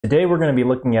Today we're going to be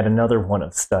looking at another one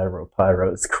of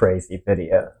Styropyro's crazy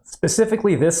videos.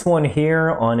 Specifically this one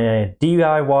here on a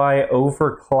DIY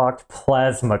overclocked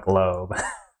plasma globe.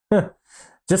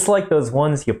 Just like those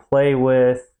ones you play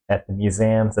with at the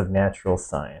museums of natural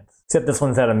science. Except this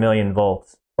one's at 1,000,000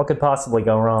 volts. What could possibly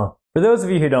go wrong? For those of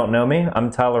you who don't know me,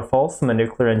 I'm Tyler False. I'm a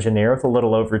nuclear engineer with a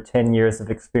little over 10 years of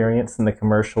experience in the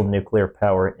commercial nuclear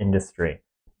power industry.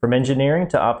 From engineering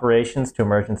to operations to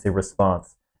emergency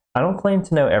response. I don't claim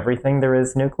to know everything there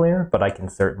is nuclear, but I can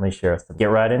certainly share some. Get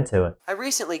right into it. I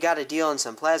recently got a deal on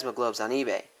some plasma globes on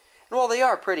eBay, and while they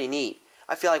are pretty neat,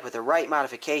 I feel like with the right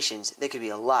modifications, they could be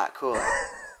a lot cooler.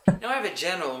 Now I have a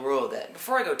general rule that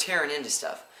before I go tearing into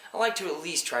stuff, I like to at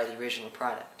least try the original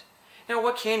product. Now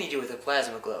what can you do with a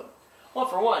plasma globe? Well,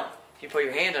 for one, if you put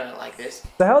your hand on it like this.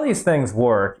 So how these things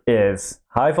work is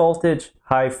high voltage,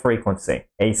 high frequency,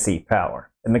 AC power.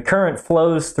 And the current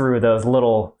flows through those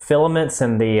little filaments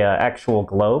in the actual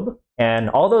globe. And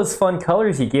all those fun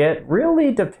colors you get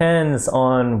really depends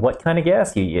on what kind of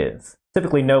gas you use.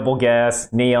 Typically noble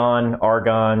gas, neon,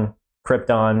 argon,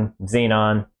 krypton,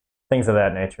 xenon, things of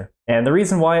that nature. And the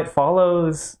reason why it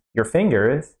follows your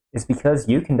fingers is because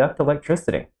you conduct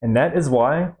electricity. And that is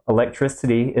why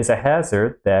electricity is a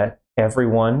hazard that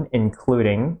everyone,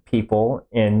 including people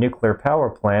in nuclear power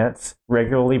plants,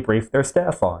 regularly brief their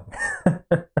staff on.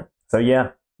 So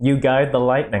yeah, you guide the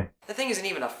lightning. The thing isn't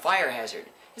even a fire hazard.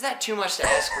 Is that too much to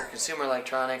ask for consumer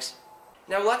electronics?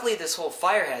 Now luckily this whole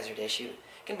fire hazard issue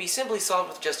can be simply solved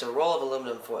with just a roll of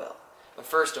aluminum foil. But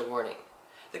first a warning.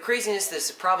 The craziness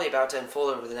that's probably about to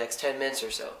unfold over the next 10 minutes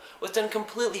or so was done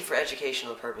completely for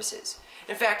educational purposes.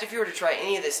 In fact, if you were to try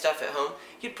any of this stuff at home,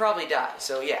 you'd probably die.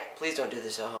 So yeah, please don't do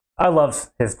this at home. I love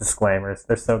his disclaimers.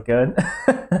 They're so good.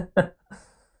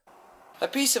 A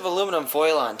piece of aluminum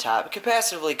foil on top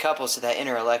capacitively couples to that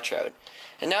inner electrode.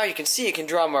 And now you can see it can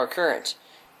draw more current.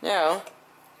 Now, you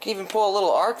can even pull a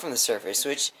little arc from the surface,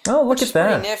 which is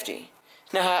pretty nifty.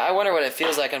 Now, I wonder what it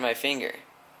feels like on my finger.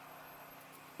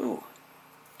 Ooh.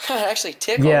 It actually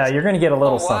tickles. Yeah, you're going to get a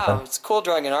little something. Wow, it's cool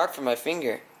drawing an arc from my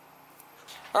finger.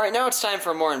 Alright, now it's time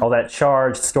for more... All that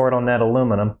charge stored on that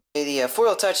aluminum. The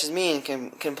foil touches me and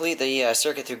can complete the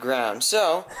circuit through ground.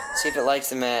 So, see if it lights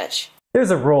the match.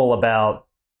 There's a rule about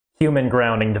human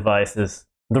grounding devices.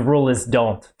 The rule is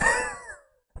don't.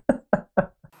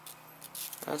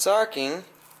 It's arcing.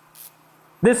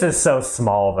 This is so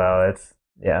small, though. It's,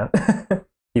 yeah.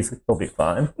 He'll be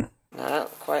fine.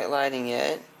 Not quite lighting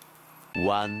yet.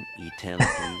 One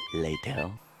eternity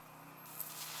later.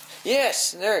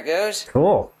 Yes, there it goes.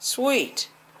 Cool. Sweet.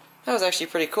 That was actually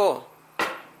pretty cool.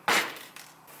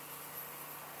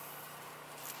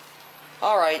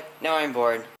 Alright, now I'm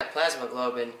bored. Plasma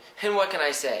globe, and what can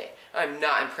I say? I'm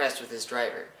not impressed with this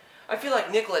driver. I feel like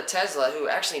Nikola Tesla, who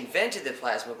actually invented the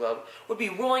plasma globe, would be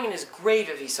rolling in his grave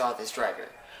if he saw this driver.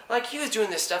 Like he was doing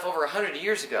this stuff over 100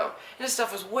 years ago, and his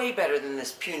stuff was way better than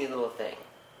this puny little thing.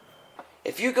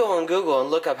 If you go on Google and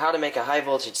look up how to make a high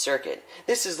voltage circuit,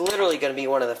 this is literally going to be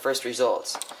one of the first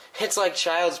results. It's like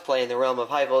child's play in the realm of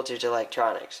high voltage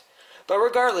electronics. But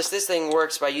regardless, this thing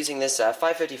works by using this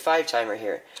 555 timer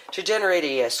here to generate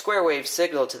a square wave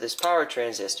signal to this power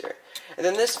transistor. And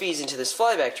then this feeds into this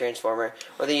flyback transformer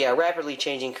where the rapidly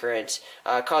changing current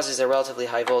causes a relatively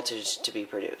high voltage to be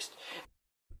produced.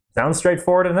 Sounds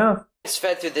straightforward enough. It's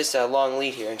fed through this long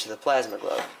lead here into the plasma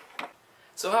globe.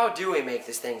 So how do we make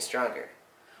this thing stronger?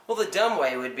 Well, the dumb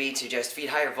way would be to just feed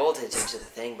higher voltage into the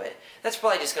thing, but that's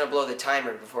probably just going to blow the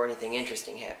timer before anything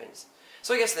interesting happens.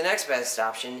 So I guess the next best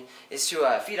option is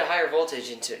to feed a higher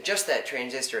voltage into just that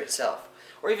transistor itself.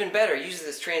 Or even better, use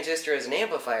this transistor as an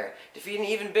amplifier to feed an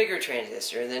even bigger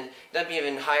transistor and then dump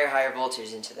even higher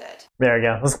voltage into that. There you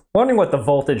go. I was wondering what the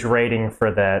voltage rating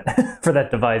for that for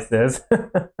that device is.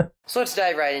 So let's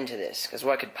dive right into this, because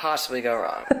what could possibly go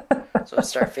wrong? So let's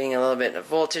start feeding a little bit of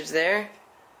voltage there.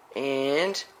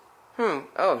 And,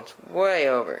 oh, it's way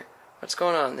over. What's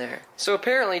going on there? So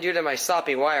apparently, due to my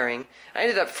sloppy wiring, I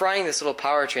ended up frying this little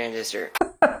power transistor.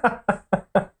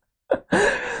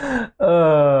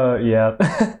 Yeah.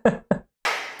 But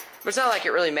it's not like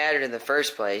it really mattered in the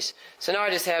first place. So now I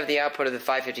just have the output of the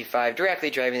 555 directly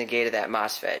driving the gate of that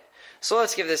MOSFET. So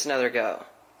let's give this another go.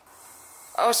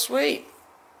 Oh, sweet.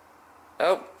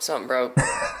 Oh, something broke.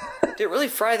 Did it really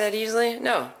fry that easily?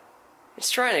 No. It's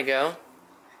trying to go.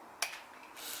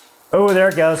 Oh, there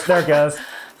it goes. There it goes.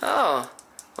 Oh,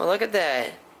 well look at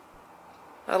that.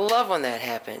 I love when that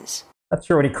happens. Not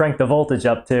sure what he cranked the voltage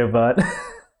up to, but...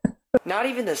 Not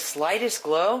even the slightest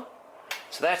glow?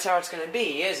 So that's how it's going to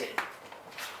be, is it?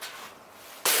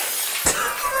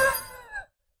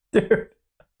 Dude.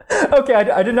 Okay,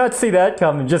 I did not see that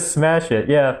coming. Just smash it,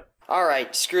 yeah.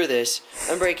 Alright, screw this.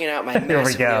 I'm breaking out my Here we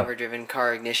massively go. overdriven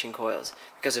car ignition coils.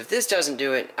 Because if this doesn't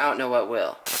do it, I don't know what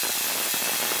will.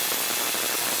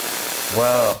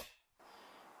 Whoa.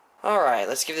 Alright,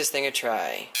 let's give this thing a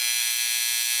try.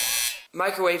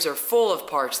 Microwaves are full of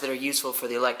parts that are useful for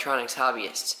the electronics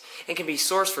hobbyists, and can be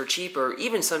sourced for cheap or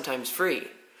even sometimes free.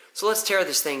 So let's tear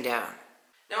this thing down.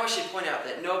 Now I should point out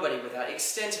that nobody without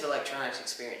extensive electronics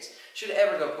experience should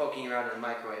ever go poking around in a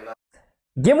microwave.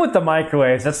 Get with the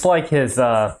microwaves. It's like his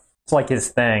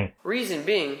thing. Reason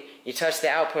being, you touch the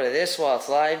output of this while it's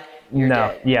live, you're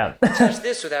dead. Yeah. You touch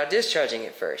this without discharging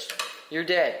it first, you're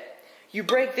dead. You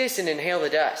break this and inhale the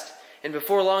dust, and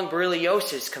before long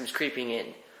borreliosis comes creeping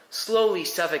in, slowly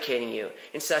suffocating you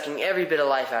and sucking every bit of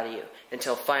life out of you,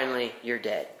 until finally you're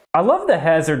dead. I love the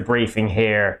hazard briefing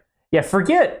here. Yeah,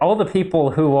 forget all the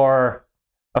people who are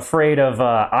afraid of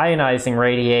ionizing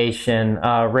radiation,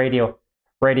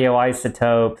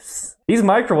 radioisotopes. These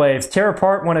microwaves, tear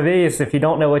apart one of these if you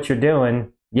don't know what you're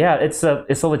doing. Yeah, it's a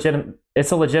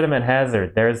legitimate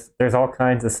hazard. There's all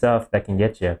kinds of stuff that can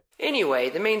get you. Anyway,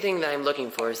 the main thing that I'm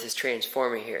looking for is this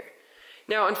transformer here.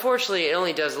 Now, unfortunately, it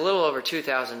only does a little over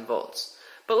 2,000 volts,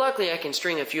 but luckily I can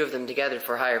string a few of them together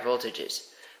for higher voltages.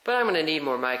 But I'm going to need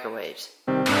more microwaves.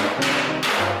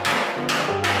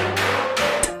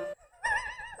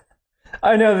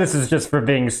 I know this is just for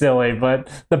being silly, but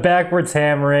the backwards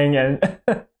hammering and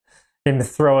him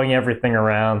throwing everything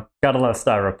around. Gotta love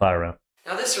Styropyro.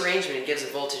 Now this arrangement gives a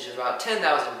voltage of about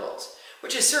 10,000 volts,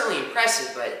 which is certainly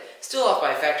impressive, but still off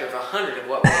by a factor of 100 of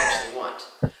what we actually want.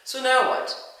 So now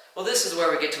what? Well, this is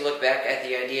where we get to look back at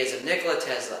the ideas of Nikola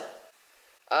Tesla.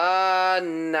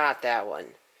 Not that one.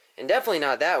 And definitely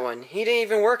not that one. He didn't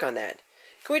even work on that.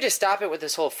 Can we just stop it with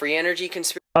this whole free energy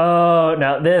conspiracy? Oh,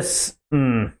 now this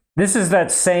is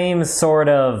that same sort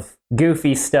of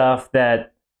goofy stuff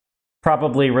that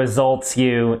probably results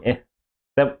you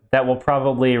that will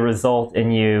probably result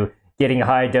in you getting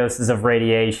high doses of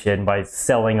radiation by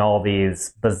selling all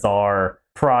these bizarre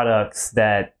products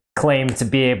that claim to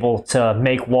be able to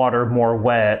make water more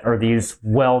wet, or these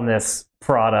wellness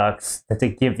products to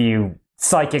give you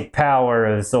psychic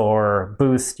powers or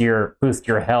boost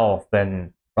your health,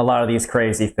 and a lot of these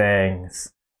crazy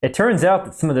things. It turns out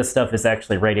that some of this stuff is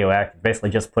actually radioactive,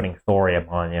 basically just putting thorium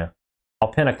on you. I'll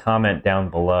pin a comment down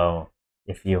below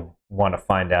if you want to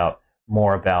find out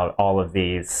more about all of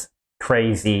these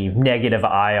crazy negative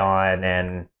ion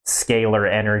and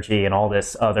scalar energy and all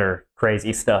this other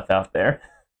crazy stuff out there.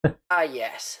 Ah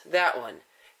yes, that one.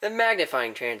 The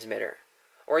magnifying transmitter.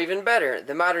 Or even better,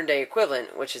 the modern day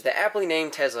equivalent, which is the aptly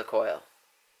named Tesla coil.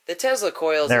 The Tesla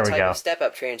coil is a type of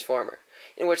step-up transformer,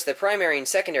 in which the primary and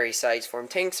secondary sides form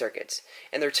tank circuits,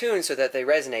 and they're tuned so that they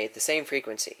resonate at the same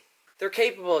frequency. They're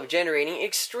capable of generating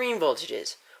extreme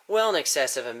voltages, well in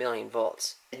excess of 1,000,000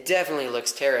 volts. It definitely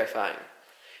looks terrifying.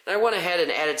 And I went ahead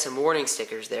and added some warning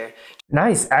stickers there.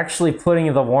 Nice, actually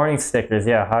putting the warning stickers,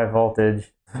 yeah, high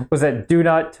voltage. Was that do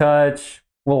not touch,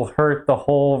 will hurt the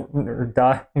whole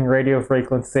dying radio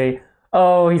frequency.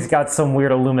 Oh, he's got some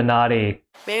weird Illuminati.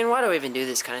 Man, why do I even do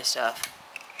this kind of stuff?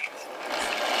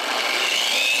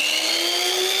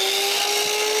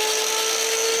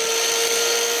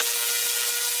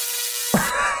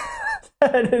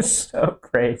 That is so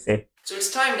crazy. So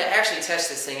it's time to actually test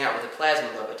this thing out with a plasma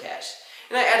globe attached.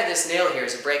 And I added this nail here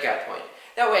as a breakout point.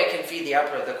 That way I can feed the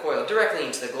output of the coil directly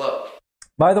into the globe.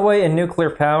 By the way, in nuclear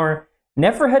power,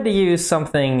 never had to use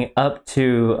something up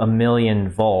to 1,000,000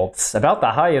 volts. About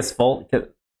the highest volt,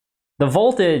 the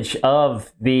voltage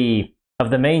of the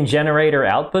main generator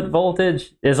output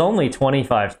voltage is only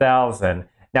 25,000.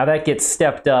 Now that gets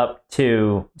stepped up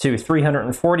to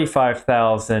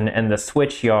 345,000 and the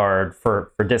switch yard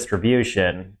for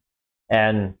distribution.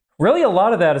 And really a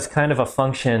lot of that is kind of a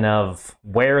function of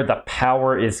where the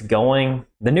power is going.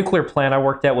 The nuclear plant I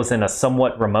worked at was in a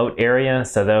somewhat remote area,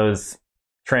 so those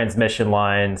transmission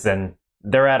lines, and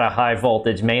they're at a high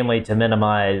voltage mainly to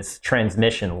minimize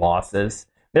transmission losses.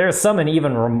 There are some in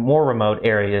even more remote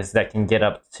areas that can get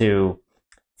up to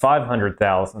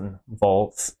 500,000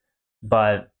 volts.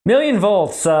 But 1,000,000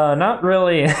 volts, not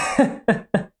really,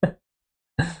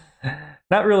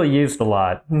 not really used a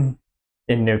lot in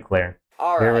nuclear.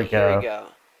 All right, here we go.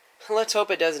 Let's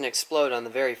hope it doesn't explode on the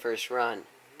very first run.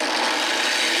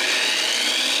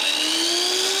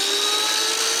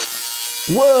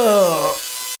 Whoa!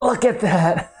 Look at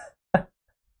that.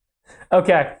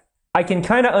 Okay, I can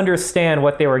kind of understand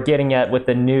what they were getting at with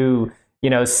the new,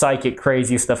 psychic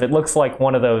crazy stuff. It looks like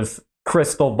one of those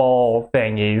crystal ball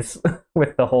thingies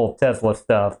with the whole Tesla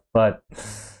stuff, but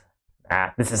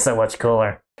this is so much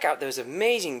cooler. Check out those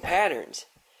amazing patterns.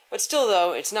 But still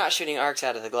though, it's not shooting arcs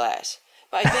out of the glass.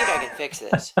 but I think I can fix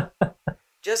this.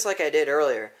 Just like I did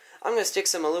earlier, I'm going to stick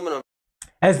some aluminum...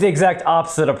 Has the exact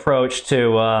opposite approach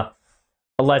to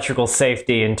electrical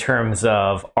safety in terms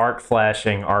of arc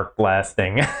flashing, arc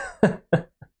blasting.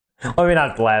 I mean,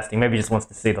 not blasting, maybe just wants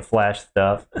to see the flash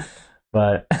stuff,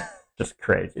 but just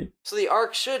crazy. So the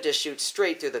arc should just shoot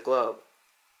straight through the globe.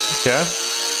 Okay.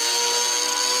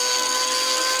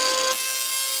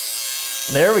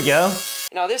 There we go.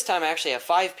 Now this time I actually have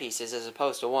 5 pieces as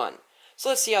opposed to 1. So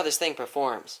let's see how this thing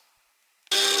performs.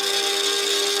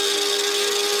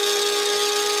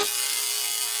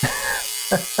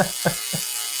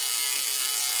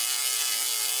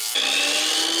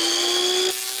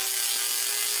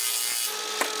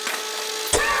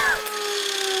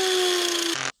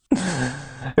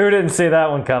 Who didn't see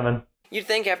that one coming? You'd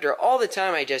think after all the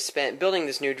time I just spent building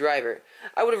this new driver,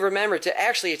 I would have remembered to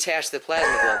actually attach the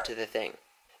plasma globe to the thing.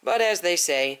 But as they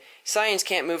say, science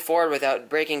can't move forward without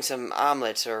breaking some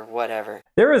omelets or whatever.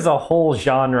 There is a whole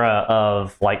genre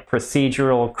of like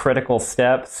procedural critical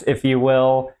steps, if you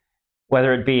will,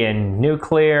 whether it be in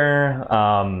nuclear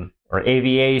or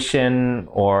aviation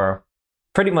or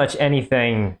pretty much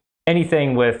anything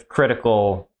with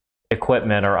critical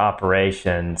equipment or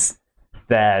operations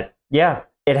that, yeah,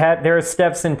 there are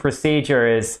steps and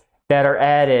procedures that are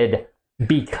added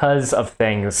because of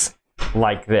things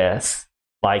like this.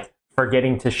 Like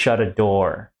forgetting to shut a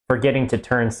door, forgetting to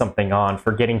turn something on,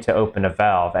 forgetting to open a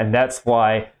valve. And that's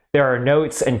why there are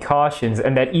notes and cautions,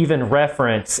 and that even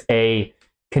reference a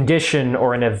condition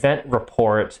or an event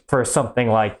report for something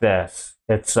like this.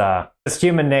 It's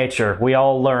human nature. We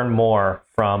all learn more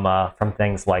from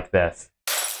things like this.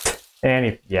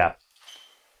 And yeah.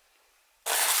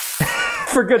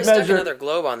 For good measure. I stuck another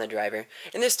globe on the driver,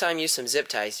 and this time used some zip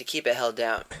ties to keep it held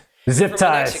down. Zip For ties.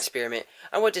 my next experiment,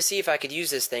 I want to see if I could use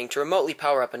this thing to remotely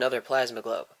power up another plasma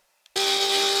globe.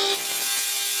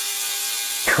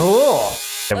 Cool.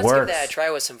 It Let's works. give that a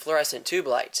try with some fluorescent tube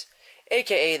lights,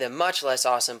 aka the much less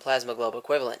awesome plasma globe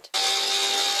equivalent.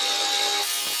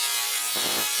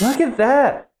 Look at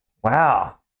that.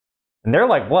 Wow. And they're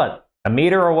like, what, a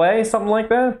meter away? Something like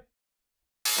that?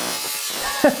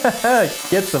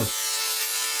 Get some.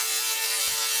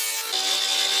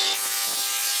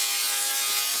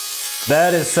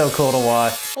 That is so cool to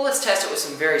watch. Well, let's test it with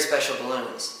some very special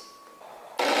balloons.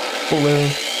 Balloon.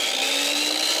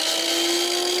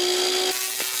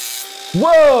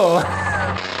 Whoa!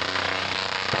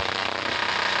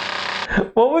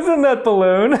 What was in that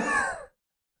balloon?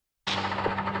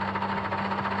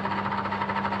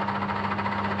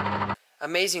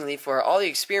 Amazingly, for all the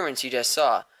experiments you just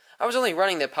saw, I was only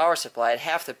running the power supply at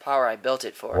half the power I built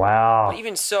it for. Wow. But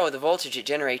even so, the voltage it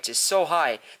generates is so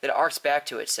high that it arcs back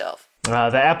to itself.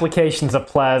 The applications of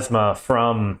plasma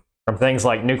from things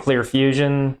like nuclear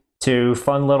fusion to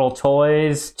fun little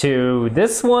toys to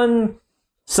this one,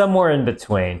 somewhere in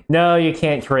between. No, you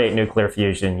can't create nuclear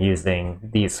fusion using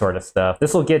these sort of stuff.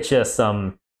 This will get you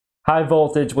some high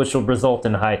voltage, which will result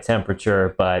in high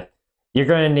temperature, but you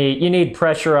need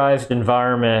pressurized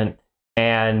environment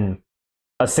and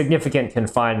a significant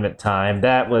confinement time.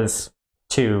 That was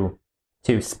too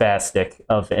spastic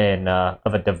of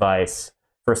a device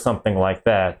for something like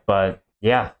that. But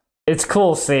yeah, it's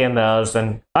cool seeing those,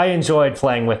 and I enjoyed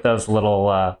playing with those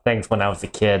little things when I was a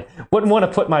kid. Wouldn't want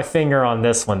to put my finger on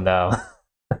this one though.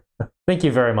 Thank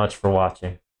you very much for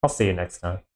watching. I'll see you next time.